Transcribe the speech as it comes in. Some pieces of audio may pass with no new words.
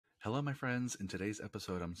Hello, my friends. In today's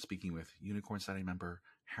episode, I'm speaking with Unicorn Society member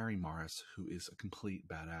Harry Morris, who is a complete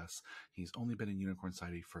badass. He's only been in Unicorn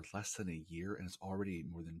Society for less than a year and has already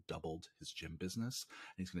more than doubled his gym business.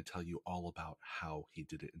 And he's going to tell you all about how he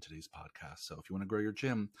did it in today's podcast. So if you want to grow your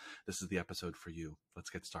gym, this is the episode for you.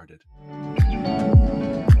 Let's get started.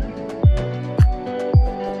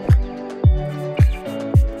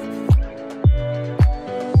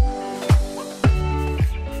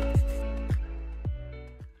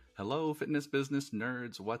 Hello, fitness business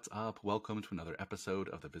nerds. What's up? Welcome to another episode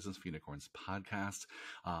of the Business for Unicorns podcast.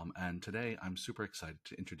 And today I'm super excited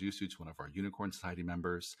to introduce you to one of our Unicorn Society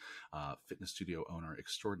members, fitness studio owner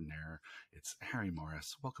extraordinaire. It's Harry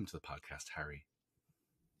Morris. Welcome to the podcast, Harry.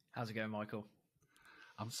 How's it going, Michael?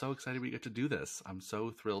 I'm so excited we get to do this. I'm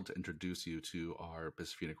so thrilled to introduce you to our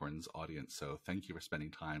Business for Unicorns audience. So thank you for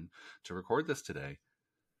spending time to record this today.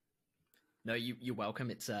 No, you're welcome.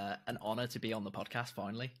 It's an honor to be on the podcast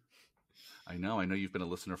finally. I know you've been a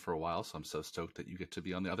listener for a while, so I'm so stoked that you get to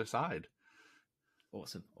be on the other side.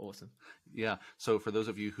 Awesome. Yeah. So for those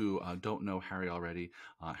of you who don't know Harry already,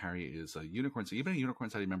 Harry is a Unicorn. So you've been a Unicorn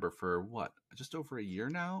Society member for what? Just over a year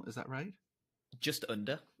now? Is that right? Just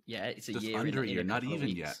under. Yeah, it's a Just year. Under a year, not even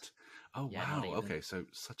weeks. Yet. Oh, yeah, wow. Okay. So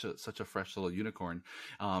such a fresh little unicorn.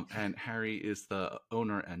 And Harry is the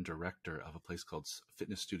owner and director of a place called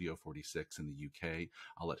Fitness Studio 46 in the UK.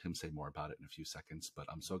 I'll let him say more about it in a few seconds, but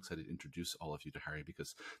I'm so excited to introduce all of you to Harry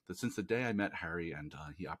because since the day I met Harry and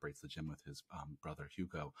he operates the gym with his brother,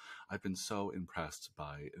 Hugo, I've been so impressed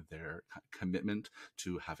by their commitment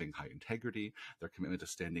to having high integrity, their commitment to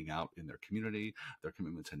standing out in their community, their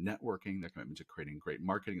commitment to networking, their commitment to creating great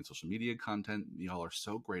marketing and social media content. Y'all are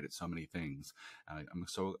so great at so many things. I'm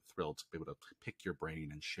so thrilled to be able to pick your brain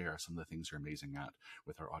and share some of the things you're amazing at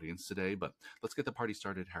with our audience today. But let's get the party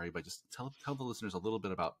started, Harry, by just tell the listeners a little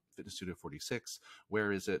bit about Fitness Studio 46.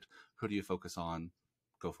 Where is it? Who do you focus on?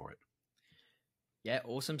 Go for it. Yeah,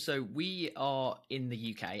 awesome. So we are in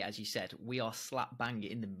the UK, as you said. We are slap bang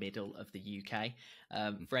in the middle of the UK.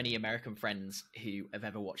 For any American friends who have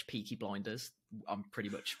ever watched Peaky Blinders, I'm pretty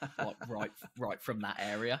much right from that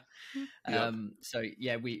area. Yep. So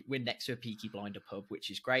yeah, we're next to a Peaky Blinder pub,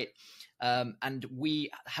 which is great. And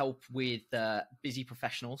we help with busy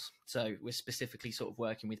professionals. So we're specifically sort of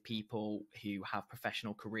working with people who have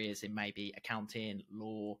professional careers in maybe accounting,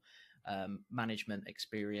 law, management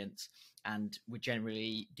experience, and we're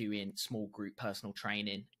generally doing small group personal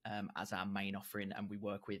training as our main offering, and we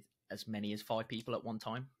work with as many as 5 people at one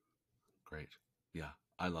time. Great. Yeah,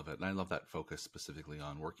 I love it. And I love that focus specifically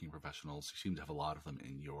on working professionals. You seem to have a lot of them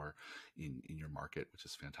in your market, which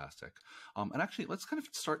is fantastic. And actually, let's kind of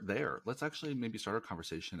start there. Let's actually maybe start our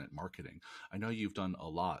conversation at marketing. I know you've done a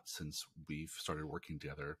lot since we've started working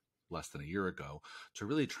together less than a year ago to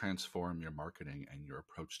really transform your marketing and your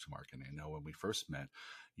approach to marketing. I know when we first met,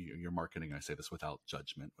 your marketing, I say this without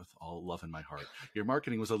judgment, with all love in my heart, your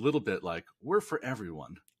marketing was a little bit like, we're for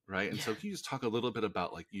everyone, right? And so can you just talk a little bit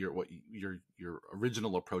about like your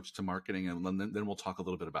original approach to marketing, and then we'll talk a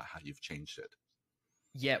little bit about how you've changed it.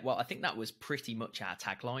 Yeah, well, I think that was pretty much our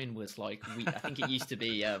tagline. Was like I think it used to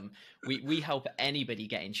be we help anybody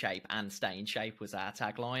get in shape and stay in shape was our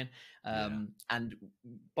tagline. And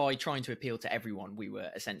by trying to appeal to everyone, we were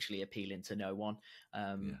essentially appealing to no one.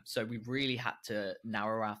 So we really had to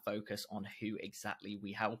narrow our focus on who exactly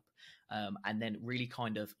we help, and then really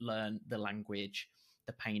kind of learn the language,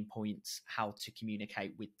 the pain points, how to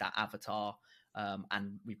communicate with that avatar,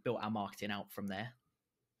 and we've built our marketing out from there.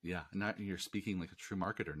 Yeah, and now you're speaking like a true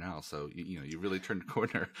marketer now. So, you really turned a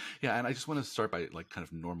corner. Yeah, and I just want to start by like kind of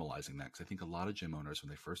normalizing that, because I think a lot of gym owners, when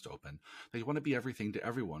they first open, they want to be everything to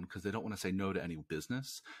everyone because they don't want to say no to any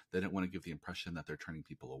business. They don't want to give the impression that they're turning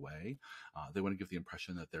people away. They want to give the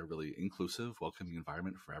impression that they're really inclusive, welcoming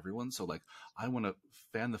environment for everyone. So like, I want to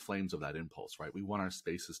fan the flames of that impulse, right? We want our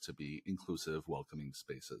spaces to be inclusive, welcoming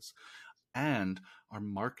spaces. And our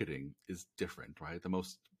marketing is different, right? The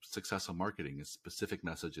most successful marketing is specific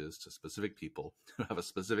messages to specific people who have a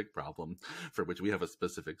specific problem for which we have a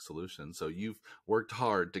specific solution. So you've worked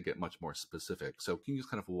hard to get much more specific. So can you just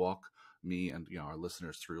kind of walk me and our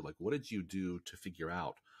listeners through, like, what did you do to figure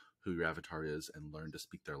out who your avatar is and learn to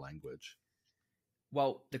speak their language?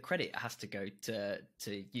 Well, the credit has to go to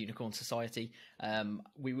Unicorn Society.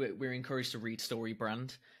 We're encouraged to read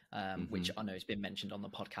StoryBrand, which I know has been mentioned on the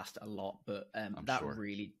podcast a lot, but that sure.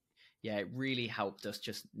 It really helped us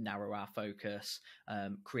just narrow our focus,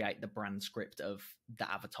 create the brand script of the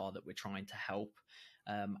avatar that we're trying to help.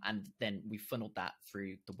 And then we funneled that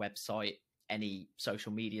through the website, any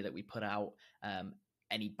social media that we put out,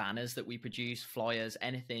 any banners that we produce, flyers,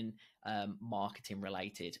 anything marketing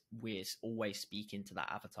related, we're always speaking to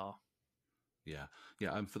that avatar. Yeah,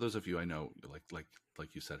 yeah. For those of you I know, like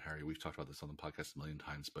you said, Harry, we've talked about this on the podcast a million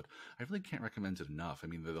times, but I really can't recommend it enough. I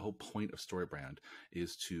mean, the whole point of StoryBrand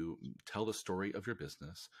is to tell the story of your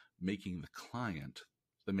business, making the client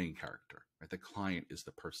the main character, right? The client is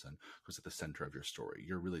the person who's at the center of your story.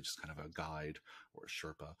 You're really just kind of a guide or a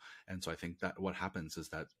Sherpa. And so I think that what happens is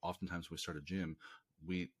that oftentimes when we start a gym,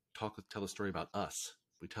 we tell a story about us.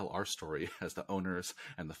 We tell our story as the owners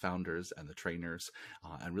and the founders and the trainers.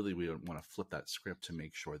 And really, we want to flip that script to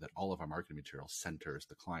make sure that all of our marketing material centers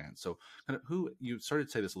the client. So kind of you started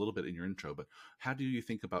to say this a little bit in your intro, but how do you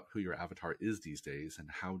think about who your avatar is these days,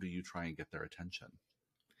 and how do you try and get their attention?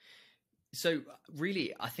 So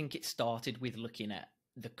really, I think it started with looking at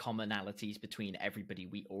the commonalities between everybody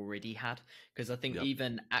we already had, because I think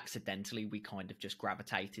even accidentally we kind of just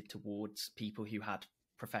gravitated towards people who had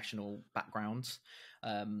professional backgrounds.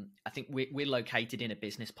 I think we're located in a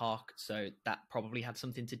business park, so that probably had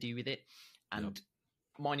something to do with it. And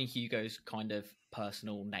mine and Hugo's kind of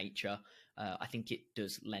personal nature, I think it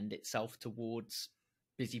does lend itself towards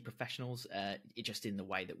busy professionals, just in the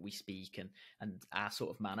way that we speak and our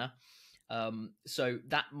sort of manner. So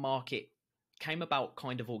that market came about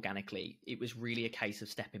kind of organically. It was really a case of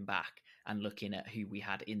stepping back and looking at who we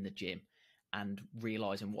had in the gym and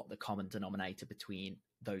realizing what the common denominator between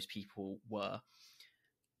those people were.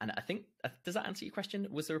 And I think, does that answer your question?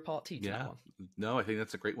 Was there a part two to that one? No, I think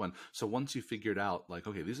that's a great one. So once you figured out, like,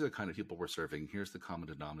 okay, these are the kind of people we're serving, here's the common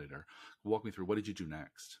denominator, walk me through, what did you do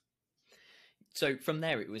next? So from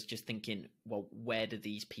there, it was just thinking, well, where do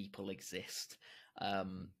these people exist?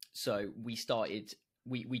 So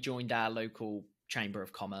we joined our local chamber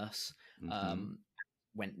of commerce,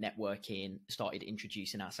 went networking, started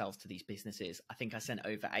introducing ourselves to these businesses. I think I sent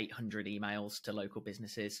over 800 emails to local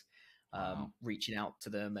businesses, reaching out to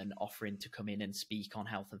them and offering to come in and speak on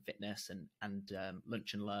health and fitness and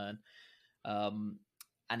lunch and learn.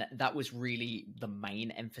 And that was really the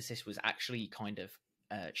main emphasis, was actually kind of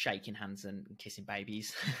shaking hands and kissing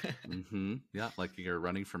babies. Yeah, like you're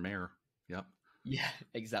running for mayor. Yep. Yeah,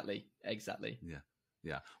 exactly.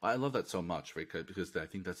 Yeah. I love that so much, right? Because I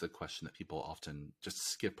think that's a question that people often just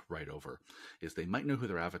skip right over, is they might know who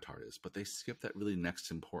their avatar is, but they skip that really next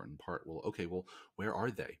important part. Well, okay, where are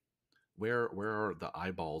they? Where are the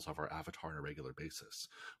eyeballs of our avatar on a regular basis?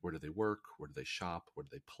 Where do they work? Where do they shop? Where do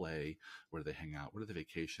they play? Where do they hang out? Where do they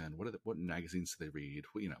vacation? What magazines do they read?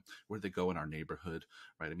 Where do they go in our neighborhood,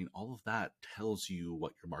 right? I mean, all of that tells you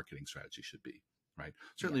what your marketing strategy should be. Right.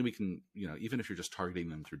 Certainly we can, even if you're just targeting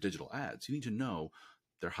them through digital ads, you need to know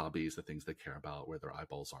their hobbies, the things they care about, where their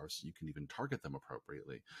eyeballs are, so you can even target them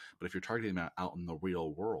appropriately. But if you're targeting them out in the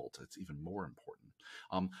real world, it's even more important.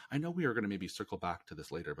 I know we are going to maybe circle back to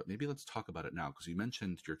this later, but maybe let's talk about it now, because you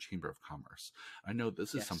mentioned your Chamber of Commerce. I know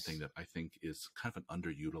this is something that I think is kind of an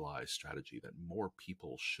underutilized strategy that more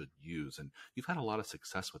people should use. And you've had a lot of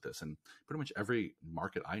success with this. And pretty much every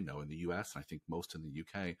market I know in the US, and I think most in the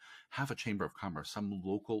UK, have a Chamber of Commerce, some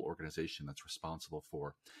local organization that's responsible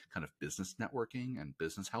for kind of business networking and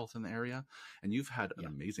business health in the area. And you've had an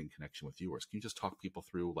amazing connection with yours. Can you just talk people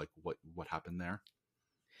through like what happened there?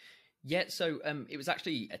 Yeah, so it was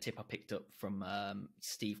actually a tip I picked up from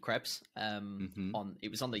Steve Krebs. It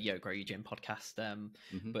was on the Yo Grow Your Gym podcast,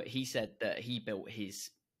 but he said that he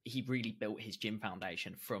really built his gym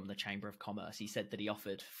foundation from the Chamber of Commerce. He said that he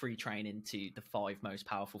offered free training to the 5 most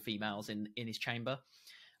powerful females in his chamber.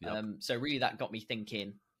 So really that got me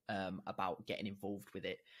thinking about getting involved with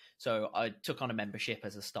it. So I took on a membership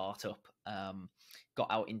as a startup, got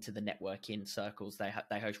out into the networking circles.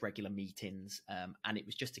 They host regular meetings, and it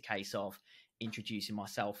was just a case of introducing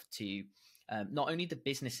myself to not only the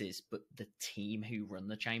businesses, but the team who run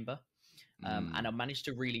the chamber. And I managed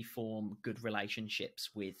to really form good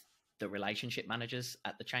relationships with the relationship managers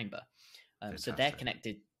at the chamber. So they're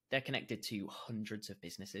connected to hundreds of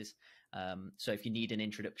businesses. So if you need an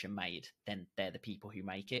introduction made, then they're the people who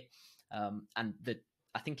make it. And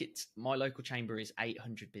I think my local chamber is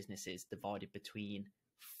 800 businesses divided between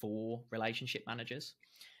 4 relationship managers.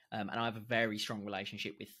 And I have a very strong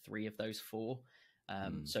relationship with 3 of those 4.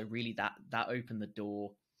 So really that opened the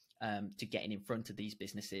door to getting in front of these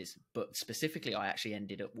businesses. But specifically, I actually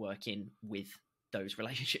ended up working with those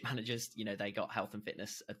relationship managers. They got health and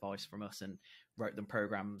fitness advice from us and wrote them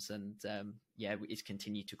programs, and it's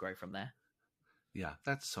continued to grow from there. Yeah,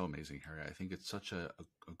 that's so amazing, Harry. I think it's such a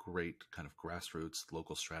great kind of grassroots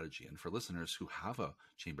local strategy. And for listeners who have a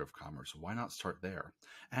Chamber of Commerce, why not start there?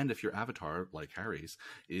 And if your avatar, like Harry's,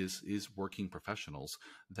 is working professionals,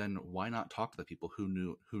 then why not talk to the people who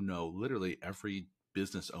know literally every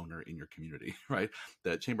business owner in your community, right?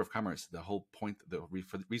 The Chamber of Commerce, the whole point, the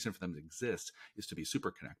reason for them to exist is to be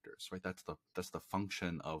super connectors, right? That's the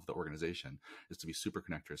function of the organization, is to be super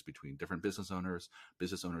connectors between different business owners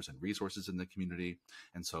and resources in the community.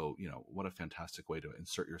 And so, what a fantastic way to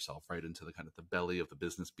insert yourself right into the kind of the belly of the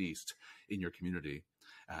business beast in your community.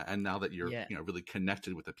 And now that you're, Yeah. really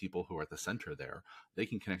connected with the people who are at the center there, they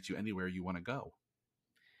can connect you anywhere you want to go.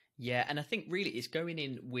 Yeah, and I think really it's I went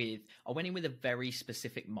in with a very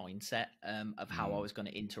specific mindset of how I was going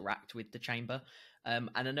to interact with the chamber. And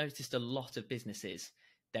I noticed a lot of businesses,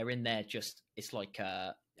 they're in there it's like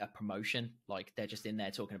a promotion. Like they're just in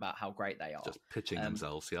there talking about how great they are. Just pitching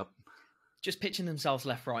themselves, yep. Just pitching themselves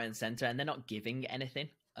left, right, and center, and they're not giving anything.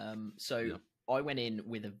 Yep. I went in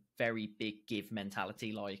with a very big give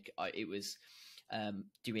mentality. It was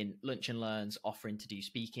doing lunch and learns, offering to do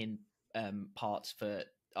speaking parts for...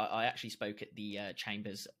 I actually spoke at the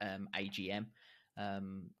Chamber's AGM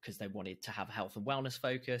because they wanted to have a health and wellness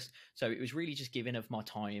focus. So it was really just giving of my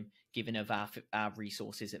time, giving of our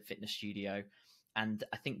resources at Fitness Studio. And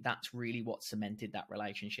I think that's really what cemented that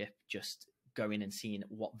relationship, just going and seeing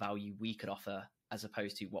what value we could offer as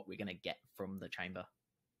opposed to what we're going to get from the chamber.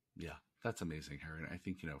 Yeah, that's amazing, Harry. I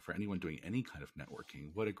think, for anyone doing any kind of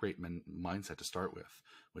networking, what a great mindset to start with,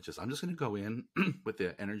 which is I'm just going to go in with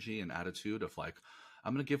the energy and attitude of like,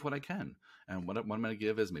 I'm going to give what I can. And what I'm going to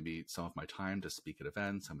give is maybe some of my time to speak at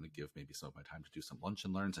events. I'm going to give maybe some of my time to do some lunch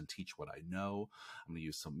and learns and teach what I know. I'm going to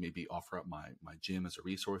use maybe offer up my gym as a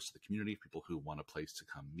resource to the community, people who want a place to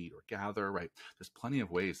come meet or gather, right? There's plenty of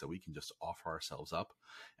ways that we can just offer ourselves up.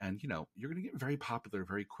 And, you're going to get very popular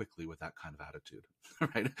very quickly with that kind of attitude,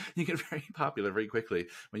 right? You get very popular very quickly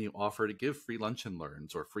when you offer to give free lunch and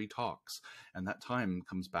learns or free talks. And that time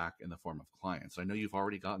comes back in the form of clients. I know you've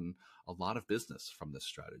already gotten a lot of business from this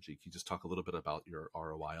strategy. Can you just talk a little bit about your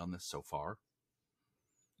ROI on this so far?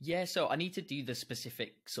 Yeah, so I need to do the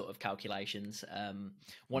specific sort of calculations.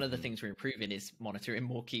 One of the things we're improving is monitoring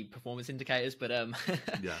more key performance indicators, but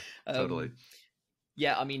yeah, totally.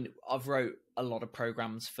 Yeah, I mean, I've wrote a lot of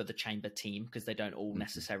programs for the chamber team because they don't all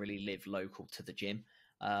necessarily live local to the gym.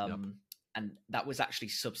 And that was actually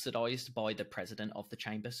subsidized by the president of the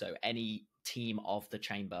chamber. So any team of the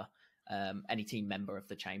chamber, any team member of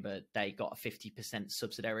the chamber, they got a 50%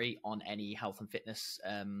 subsidiary on any health and fitness,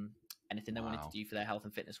 anything they wanted to do for their health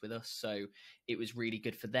and fitness with us. So it was really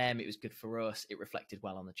good for them. It was good for us. It reflected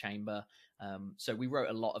well on the chamber. So we wrote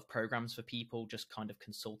a lot of programs for people, just kind of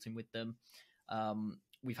consulting with them.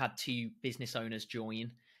 We've had 2 business owners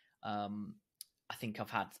join. I think I've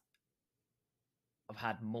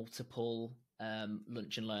had multiple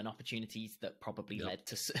lunch and learn opportunities that probably led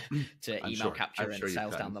to email capture and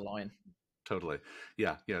sales down the line. Totally.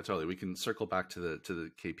 Yeah, totally. We can circle back to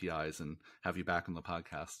the KPIs and have you back on the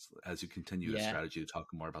podcast as you continue the strategy to talk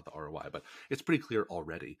more about the ROI. But it's pretty clear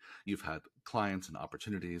already. You've had clients and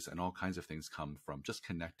opportunities and all kinds of things come from just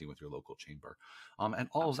connecting with your local chamber. And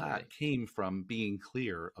all of that came from being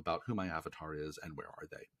clear about who my avatar is and where are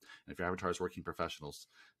they. And if your avatar is working professionals,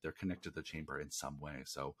 they're connected to the chamber in some way.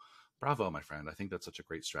 So bravo, my friend. I think that's such a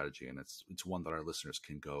great strategy, and it's one that our listeners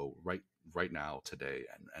can go right now, today,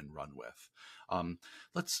 and run with.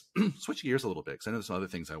 Let's switch gears a little bit, because I know there's some other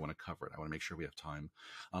things I want to cover. I want to make sure we have time.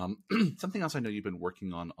 Something else I know you've been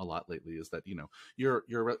working on a lot lately is that, you're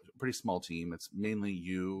a pretty small team. It's mainly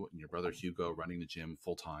you and your brother Hugo running the gym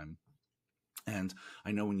full time. And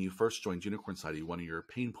I know when you first joined Unicorn Society, one of your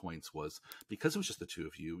pain points was because it was just the two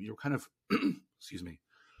of you, you were kind of, excuse me,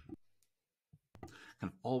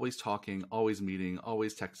 kind of always talking, always meeting,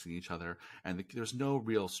 always texting each other, and there's no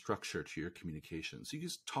real structure to your communication. So you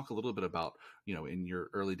just talk a little bit about, in your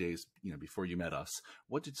early days, before you met us,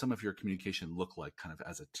 what did some of your communication look like kind of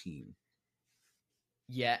as a team?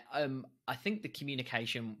 Yeah, I think the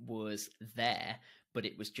communication was there, but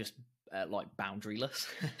it was just like boundaryless.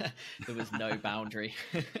 There was no boundary.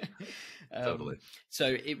 Totally.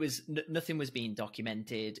 So it was nothing was being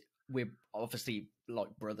documented. We're obviously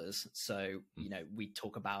like brothers, so we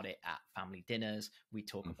talk about it at family dinners. We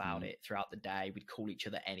talk about it throughout the day. We'd call each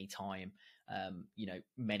other anytime.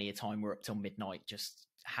 Many a time we're up till midnight just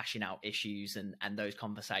hashing out issues, and those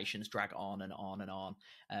conversations drag on and on and on,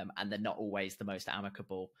 and they're not always the most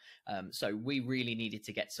amicable. So we really needed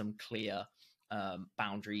to get some clear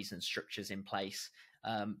boundaries and structures in place,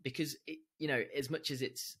 because as much as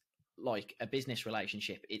it's like a business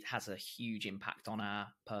relationship, it has a huge impact on our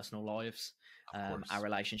personal lives, our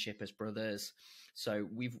relationship as brothers. So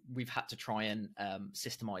we've had to try and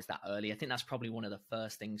systemize that early. I think that's probably one of the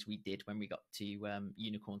first things we did when we got to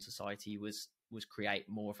Unicorn Society was create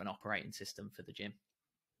more of an operating system for the gym.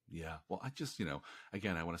 Yeah. Well, I just,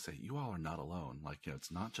 again, I want to say you all are not alone. Like,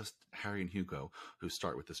 it's not just Harry and Hugo who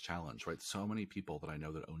start with this challenge, right? So many people that I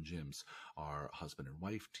know that own gyms are husband and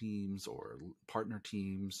wife teams or partner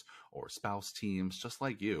teams or spouse teams, just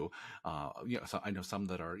like you. So I know some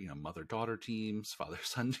that are, mother-daughter teams,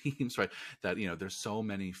 father-son teams, right? That, there's so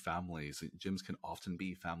many families. Gyms can often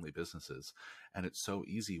be family businesses. And it's so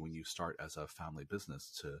easy when you start as a family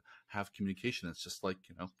business to have communication. It's just like,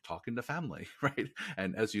 talking to family, right?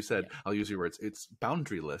 And as you said, Yeah. I'll use your words, it's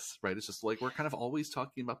boundaryless, right? It's just like we're kind of always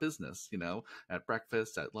talking about business, at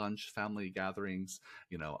breakfast, at lunch, family gatherings,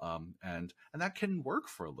 and that can work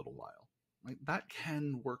for a little while. Right? That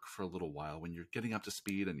can work for a little while when you're getting up to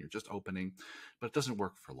speed and you're just opening, but it doesn't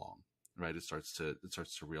work for long, right? It starts to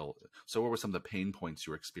real. So what were some of the pain points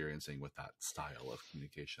you were experiencing with that style of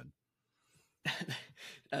communication?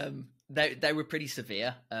 They were pretty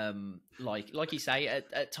severe. Like you say,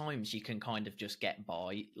 at times you can kind of just get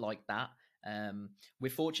by like that. We're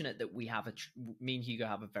fortunate that we have me and Hugo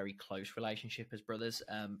have a very close relationship as brothers.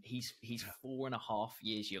 He's 4.5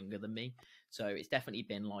 years younger than me, so it's definitely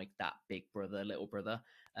been like that big brother, little brother.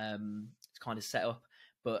 It's kind of set up.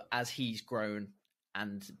 But as he's grown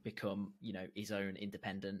and become, his own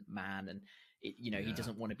independent man, and he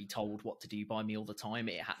doesn't want to be told what to do by me all the time.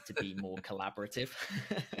 It had to be more collaborative.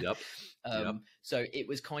 Yep. Yep. So it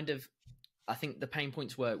was kind of, I think the pain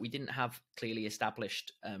points were we didn't have clearly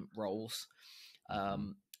established roles.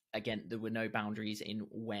 Again, there were no boundaries in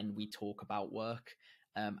when we talk about work.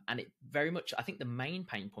 And it very much, I think the main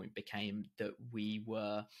pain point became that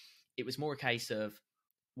it was more a case of,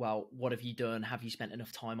 well, what have you done? Have you spent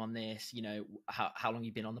enough time on this? How long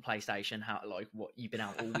you've been on the PlayStation? What you've been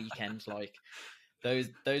out all weekend? Like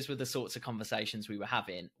those were the sorts of conversations we were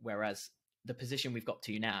having. Whereas the position we've got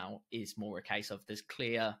to now is more a case of there's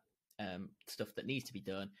clear stuff that needs to be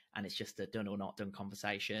done, and it's just a done or not done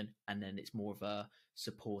conversation. And then it's more of a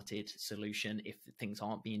supported solution if things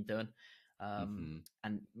aren't being done.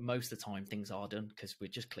 And most of the time things are done because we're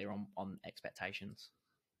just clear on expectations.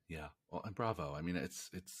 Yeah. Well, and bravo. I mean,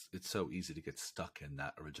 it's so easy to get stuck in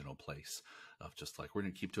that original place of just like, we're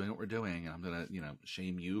going to keep doing what we're doing. And I'm going to,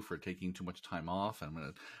 shame you for taking too much time off. And I'm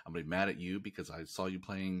going to be mad at you because I saw you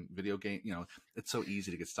playing video game. It's so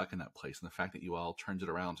easy to get stuck in that place. And the fact that you all turned it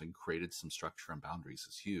around and created some structure and boundaries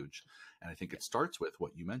is huge. And I think it starts with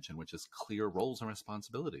what you mentioned, which is clear roles and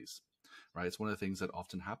responsibilities. Right. It's one of the things that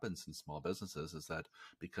often happens in small businesses is that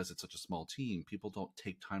because it's such a small team, people don't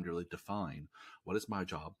take time to really define what is my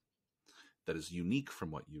job that is unique from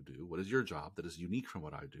what you do? What is your job that is unique from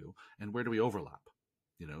what I do? And where do we overlap?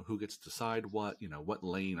 Who gets to decide what, what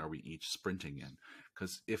lane are we each sprinting in?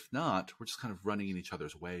 Because if not, we're just kind of running in each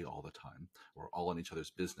other's way all the time. We're all in each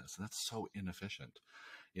other's business. And that's so inefficient.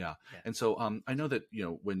 Yeah. And so I know that,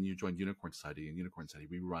 when you joined Unicorn Society, in Unicorn Society,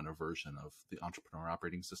 we run a version of the Entrepreneur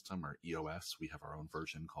Operating System, or EOS. We have our own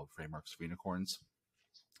version called Frameworks for Unicorns.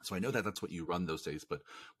 So I know that that's what you run those days, but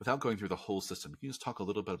without going through the whole system, can you just talk a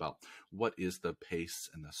little bit about what is the pace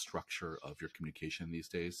and the structure of your communication these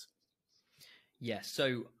days? Yeah,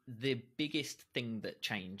 so the biggest thing that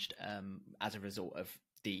changed as a result of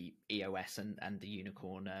the EOS and the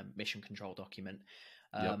Unicorn mission control document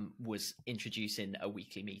was introducing a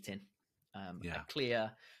weekly meeting, a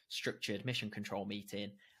clear, structured mission control meeting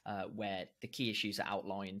where the key issues are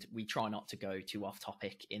outlined. We try not to go too off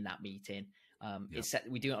topic in that meeting.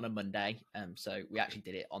 We do it on a Monday, so we actually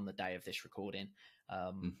did it on the day of this recording,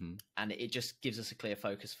 and it just gives us a clear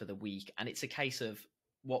focus for the week. And it's a case of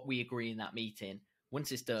what we agree in that meeting.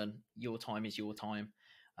 Once it's done, your time is your time.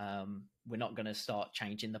 We're not going to start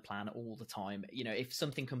changing the plan all the time. If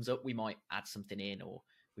something comes up, we might add something in, or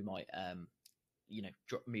we might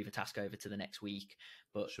move a task over to the next week.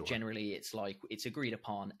 But generally it's like it's agreed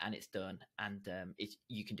upon and it's done, and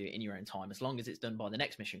you can do it in your own time as long as it's done by the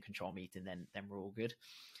next mission control meeting. Then we're all good.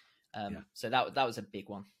 So that was a big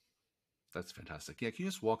one. That's fantastic. Yeah, can you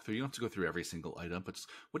just walk through? You don't have to go through every single item, but just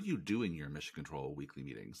what do you do in your mission control weekly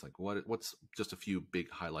meetings? Like what's just a few big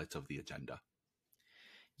highlights of the agenda?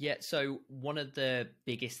 Yeah, so one of the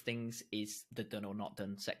biggest things is the done or not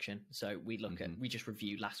done section. So we we just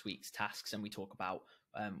review last week's tasks and we talk about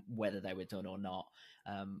whether they were done or not.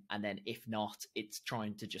 And then if not, it's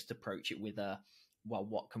trying to just approach it with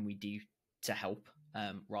what can we do to help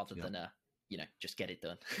rather than just get it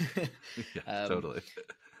done. Totally.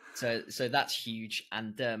 So that's huge.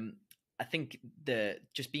 And I think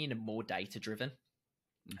just being more data driven.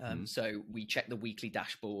 So we check the weekly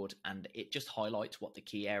dashboard and it just highlights what the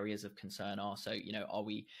key areas of concern are. So, are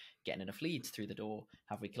we getting enough leads through the door?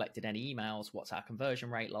 Have we collected any emails? What's our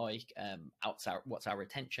conversion rate like? What's our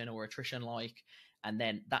retention or attrition like? And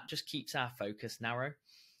then that just keeps our focus narrow.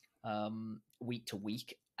 week to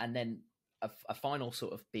week. And then a final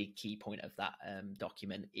sort of big key point of that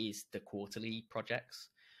document is the quarterly projects.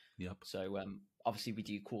 Yep. So obviously we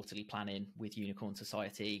do quarterly planning with Unicorn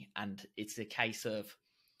Society, and it's a case of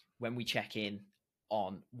when we check in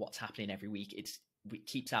on what's happening every week, it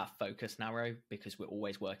keeps our focus narrow because we're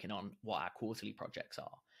always working on what our quarterly projects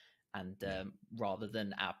are. And rather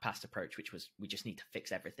than our past approach, which was we just need to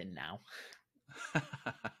fix everything now.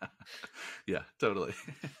 Yeah, totally.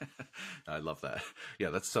 I love that.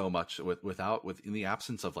 Yeah, that's so much in the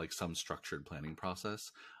absence of like some structured planning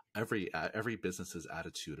process. Every business's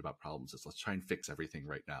attitude about problems is let's try and fix everything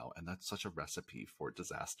right now, and that's such a recipe for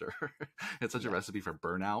disaster. It's such a recipe for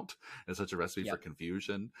burnout. It's such a recipe for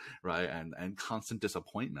confusion, right? And constant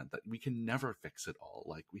disappointment that we can never fix it all.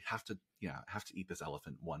 Like we have to eat this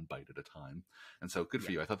elephant one bite at a time. And so good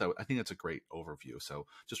for you. I think that's a great overview. So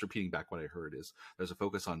just repeating back what I heard is there's a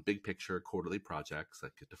focus on big picture quarterly projects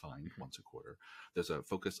that get defined once a quarter. There's a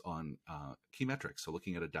focus on key metrics. So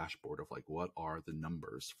looking at a dashboard of like what are the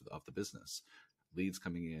numbers of the business, leads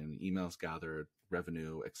coming in, emails gathered,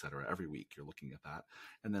 revenue, etc. Every week you're looking at that,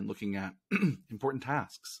 and then looking at important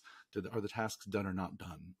tasks. Are the tasks done or not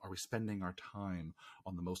done? Are we spending our time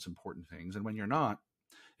on the most important things? And when you're not,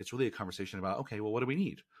 it's really a conversation about, okay, well, what do we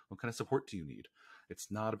need? What kind of support do you need? It's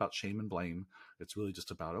not about shame and blame. It's really just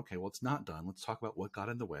about, okay, well, it's not done. Let's talk about what got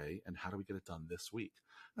in the way and how do we get it done this week?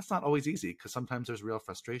 That's not always easy because sometimes there's real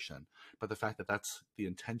frustration. But the fact that that's the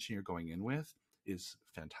intention you're going in with is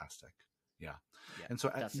fantastic. Yeah. And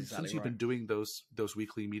so since you've been doing those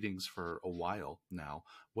weekly meetings for a while now,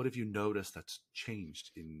 what have you noticed that's changed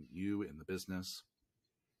in you, in the business?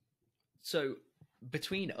 So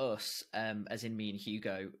between us, as in me and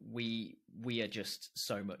Hugo, we are just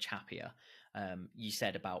so much happier. You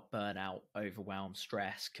said about burnout, overwhelm,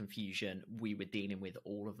 stress, confusion. We were dealing with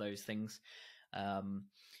all of those things.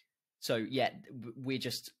 So yeah, we're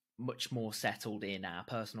just much more settled in our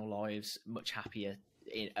personal lives, much happier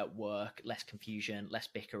at work, less confusion, less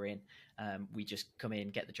bickering. We just come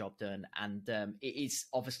in, get the job done, and it is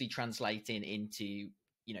obviously translating into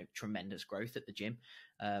tremendous growth at the gym.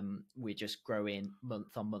 We're just growing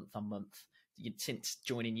month on month on month since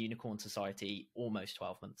joining Unicorn Society almost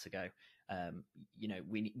 12 months ago. I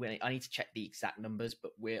need to check the exact numbers,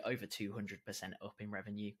 but we're over 200% up in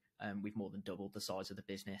revenue. We've more than doubled the size of the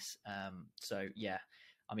business. So yeah,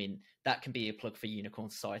 I mean, that can be a plug for Unicorn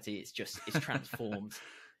Society. It's transformed.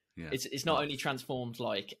 It's not only transformed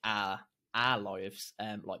like our lives,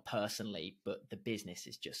 like personally, but the business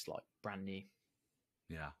is just like brand new.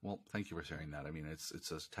 Yeah. Well, thank you for sharing that. I mean,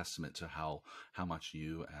 it's a testament to how much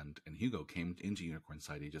you and Hugo came into Unicorn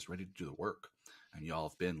Society just ready to do the work. And y'all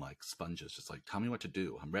have been like sponges, just like, tell me what to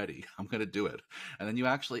do. I'm ready. I'm going to do it. And then you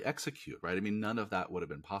actually execute, right? I mean, none of that would have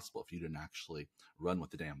been possible if you didn't actually run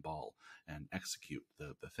with the damn ball and execute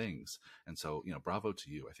the things. And so, bravo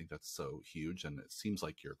to you. I think that's so huge. And it seems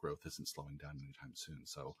like your growth isn't slowing down anytime soon.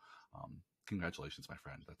 So congratulations, my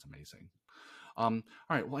friend. That's amazing. All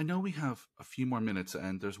right. Well, I know we have a few more minutes,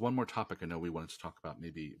 and there's one more topic I know we wanted to talk about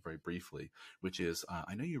maybe very briefly, which is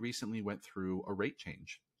I know you recently went through a rate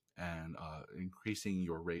change and increasing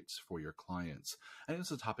your rates for your clients. I know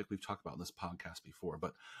this is a topic we've talked about in this podcast before,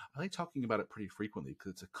 but I like talking about it pretty frequently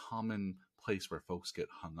because it's a common place where folks get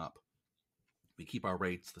hung up. We keep our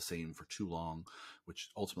rates the same for too long, which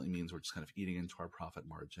ultimately means we're just kind of eating into our profit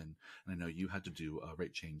margin. And I know you had to do a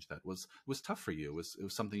rate change that was tough for you. It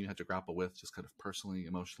was something you had to grapple with, just kind of personally,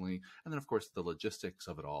 emotionally, and then of course the logistics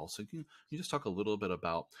of it all. So can you just talk a little bit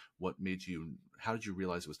about how did you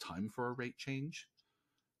realize it was time for a rate change,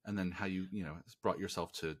 and then how you brought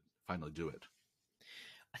yourself to finally do it?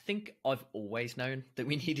 I think I've always known that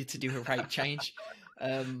we needed to do a rate change.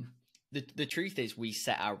 The truth is we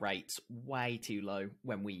set our rates way too low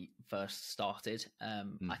when we first started.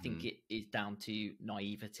 I think it is down to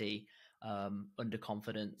naivety,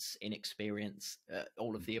 underconfidence, inexperience,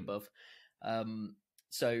 all of the above.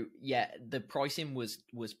 So yeah, the pricing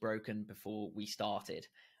was broken before we started.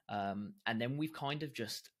 And then we've kind of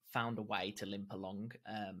just found a way to limp along.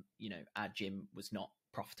 Our gym was not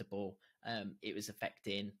profitable. It was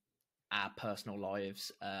affecting our personal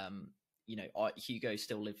lives. Hugo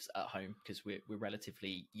still lives at home because we're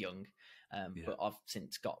relatively young. But I've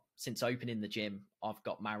since opening the gym, I've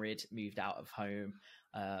got married, moved out of home,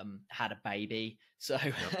 had a baby. So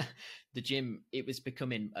the gym, it was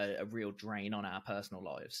becoming a real drain on our personal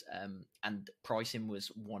lives. And pricing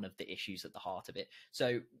was one of the issues at the heart of it.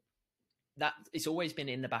 So that it's always been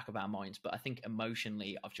in the back of our minds, but I think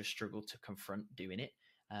emotionally I've just struggled to confront doing it.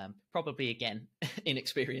 Probably again,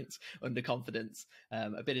 inexperience, underconfidence,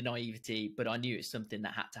 a bit of naivety, but I knew it's something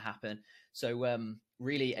that had to happen. So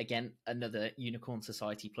really, again, another Unicorn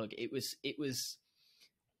Society plug. It was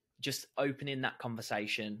just opening that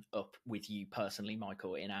conversation up with you personally,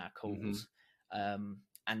 Michael, in our calls.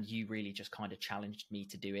 And you really just kind of challenged me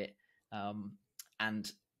to do it.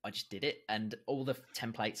 And I just did it. And all the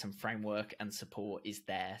templates and framework and support is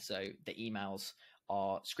there. So the emails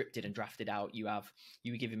are scripted and drafted out. You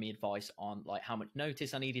were giving me advice on like how much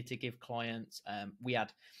notice I needed to give clients.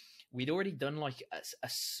 We'd already done like a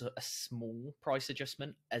small price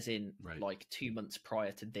adjustment, as in like 2 months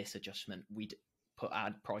prior to this adjustment, we'd put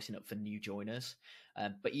our pricing up for new joiners.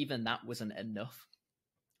 But even that wasn't enough.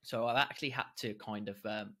 So I've actually had to kind of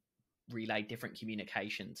relay different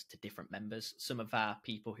communications to different members. Some of our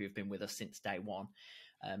people who have been with us since day one,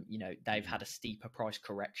 they've had a steeper price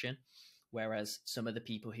correction, whereas some of the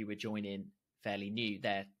people who were joining fairly new,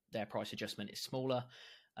 their price adjustment is smaller.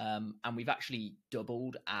 And we've actually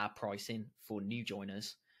doubled our pricing for new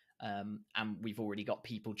joiners. And we've already got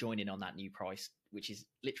people joining on that new price, which is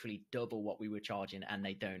literally double what we were charging, and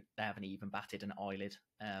they haven't even batted an eyelid.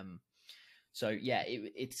 So yeah,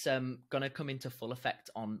 it's going to come into full effect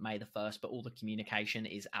on May the 1st, but all the communication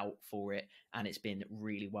is out for it, and it's been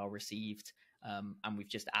really well received. And we've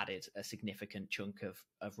just added a significant chunk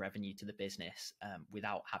of revenue to the business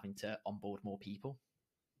without having to onboard more people.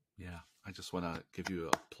 Yeah, I just want to give you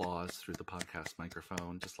applause through the podcast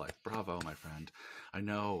microphone, just like, bravo, my friend. I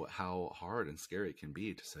know how hard and scary it can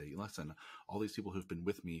be to say, listen, all these people who've been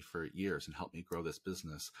with me for years and helped me grow this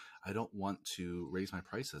business, I don't want to raise my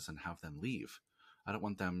prices and have them leave. I don't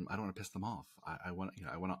want to piss them off. I want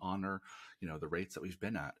to honor, the rates that we've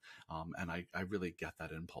been at. And I really get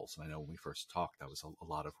that impulse. And I know when we first talked, that was a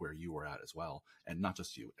lot of where you were at as well. And not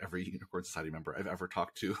just you, every Unicorn Society member I've ever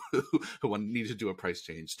talked to who needed to do a price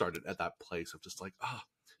change started at that place of just like,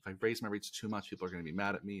 if I raise my rates too much, people are going to be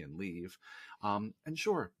mad at me and leave. And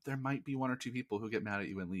sure, there might be one or two people who get mad at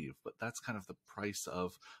you and leave, but that's kind of the price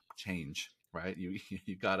of change. Right, you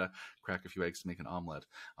gotta crack a few eggs to make an omelet.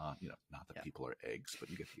 Not that people are eggs, but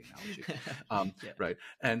you get the analogy, right?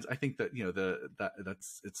 And I think that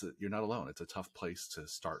you're not alone. It's a tough place to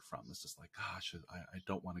start from. It's just like, gosh, I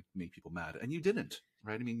don't want to make people mad, and you didn't,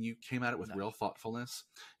 right? I mean, you came at it with real thoughtfulness.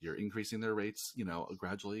 You're increasing their rates,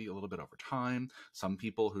 gradually a little bit over time. Some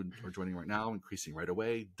people who are joining right now increasing right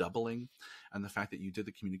away, doubling, and the fact that you did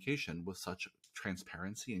the communication with such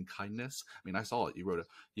transparency and kindness. I mean, I saw it. You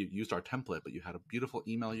used our template, but you had a beautiful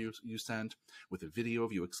email you sent with a video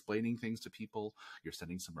of you explaining things to people. You're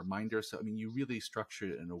sending some reminders. So, I mean, you really structured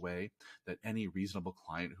it in a way that any reasonable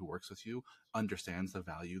client who works with you understands the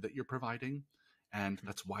value that you're providing. And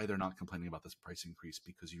that's why they're not complaining about this price increase,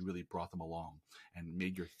 because you really brought them along and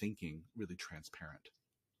made your thinking really transparent.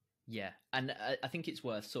 Yeah, and I think it's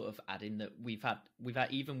worth sort of adding that we've had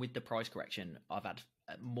even with the price correction, I've had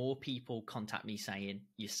more people contact me saying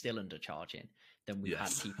you're still undercharging than we've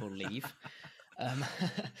had people leave.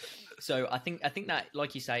 So I think that,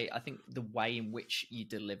 like you say, I think the way in which you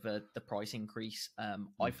deliver the price increase,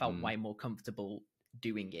 I felt way more comfortable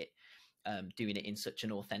doing it in such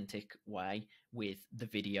an authentic way with the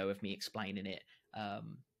video of me explaining it.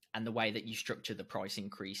 And the way that you structure the price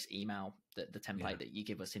increase email, the template that you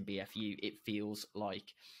give us in BFU, it feels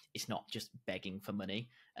like it's not just begging for money.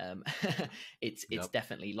 It's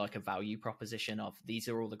definitely like a value proposition of, these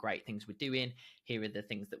are all the great things we're doing. Here are the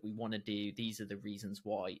things that we want to do. These are the reasons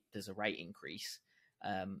why there's a rate increase.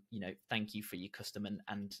 Thank you for your custom,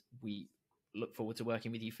 and we look forward to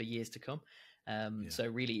working with you for years to come. So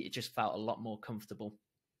really, it just felt a lot more comfortable.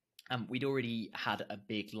 We'd already had a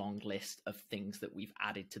big long list of things that we've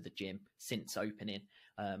added to the gym since opening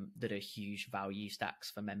that are huge value stacks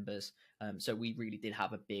for members. So we really did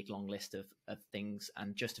have a big long list of things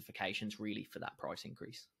and justifications really for that price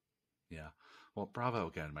increase. Yeah. Well, bravo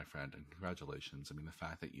again, my friend, and congratulations. I mean, the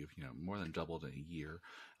fact that you've, more than doubled in a year,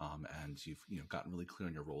 and you've, gotten really clear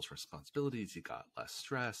on your roles and responsibilities. You got less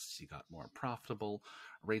stress. You got more profitable.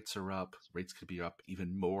 Rates are up. Rates could be up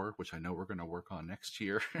even more, which I know we're going to work on next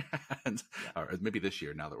year, or maybe this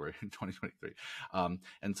year now that we're in 2023.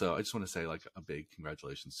 And so I just want to say, like, a big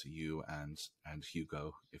congratulations to you and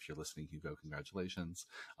Hugo. If you're listening, Hugo, congratulations.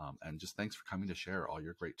 And just thanks for coming to share all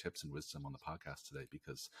your great tips and wisdom on the podcast today,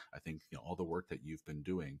 because I think, all the work that you've been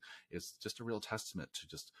doing is just a real testament to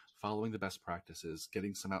just following the best practices.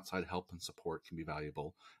 Getting some outside help and support can be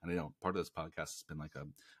valuable. And I know part of this podcast has been like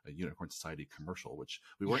a Unicorn Society commercial, which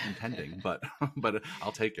we weren't intending, but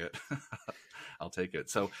I'll take it. I'll take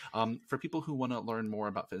it. So for people who want to learn more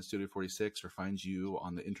about Fitness Studio 46 or find you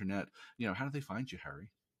on the internet, how do they find you, Harry?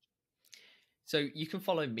 So you can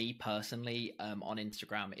follow me personally on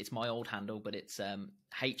Instagram. It's my old handle, but it's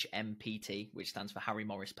HMPT, which stands for Harry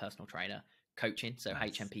Morris Personal Trainer Coaching. So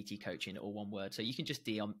nice. HMPT Coaching, all one word. So you can just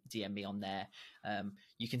DM me on there.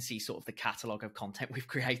 You can see sort of the catalog of content we've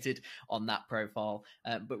created on that profile.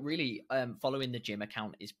 But really, following the gym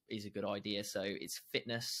account is a good idea. So it's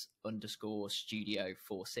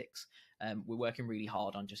fitness_studio46. We're working really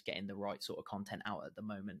hard on just getting the right sort of content out at the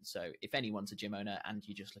moment. So if anyone's a gym owner and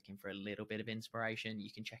you're just looking for a little bit of inspiration,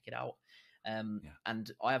 you can check it out.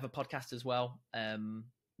 And I have a podcast as well,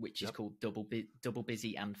 which is called Double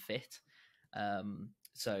Busy and Fit.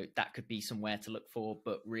 So that could be somewhere to look for,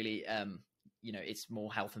 but really, it's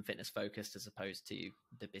more health and fitness focused as opposed to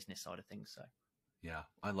the business side of things. So. Yeah,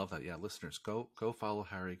 I love that. Yeah, listeners, go follow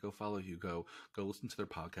Harry, go follow Hugo, go listen to their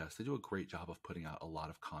podcast. They do a great job of putting out a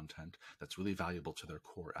lot of content that's really valuable to their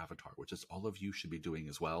core avatar, which is all of you should be doing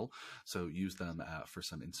as well. So use them for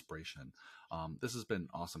some inspiration. This has been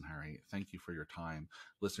awesome, Harry. Thank you for your time.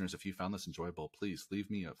 Listeners, if you found this enjoyable, please leave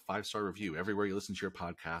me a 5-star review everywhere you listen to your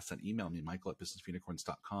podcast and email me,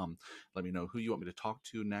 michael@businessunicorns.com. Let me know who you want me to talk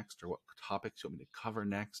to next or what topics you want me to cover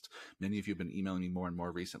next. Many of you have been emailing me more and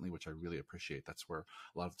more recently, which I really appreciate. That's where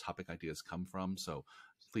a lot of topic ideas come from. So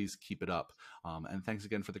please keep it up. And thanks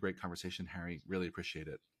again for the great conversation, Harry. Really appreciate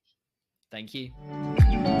it. Thank you.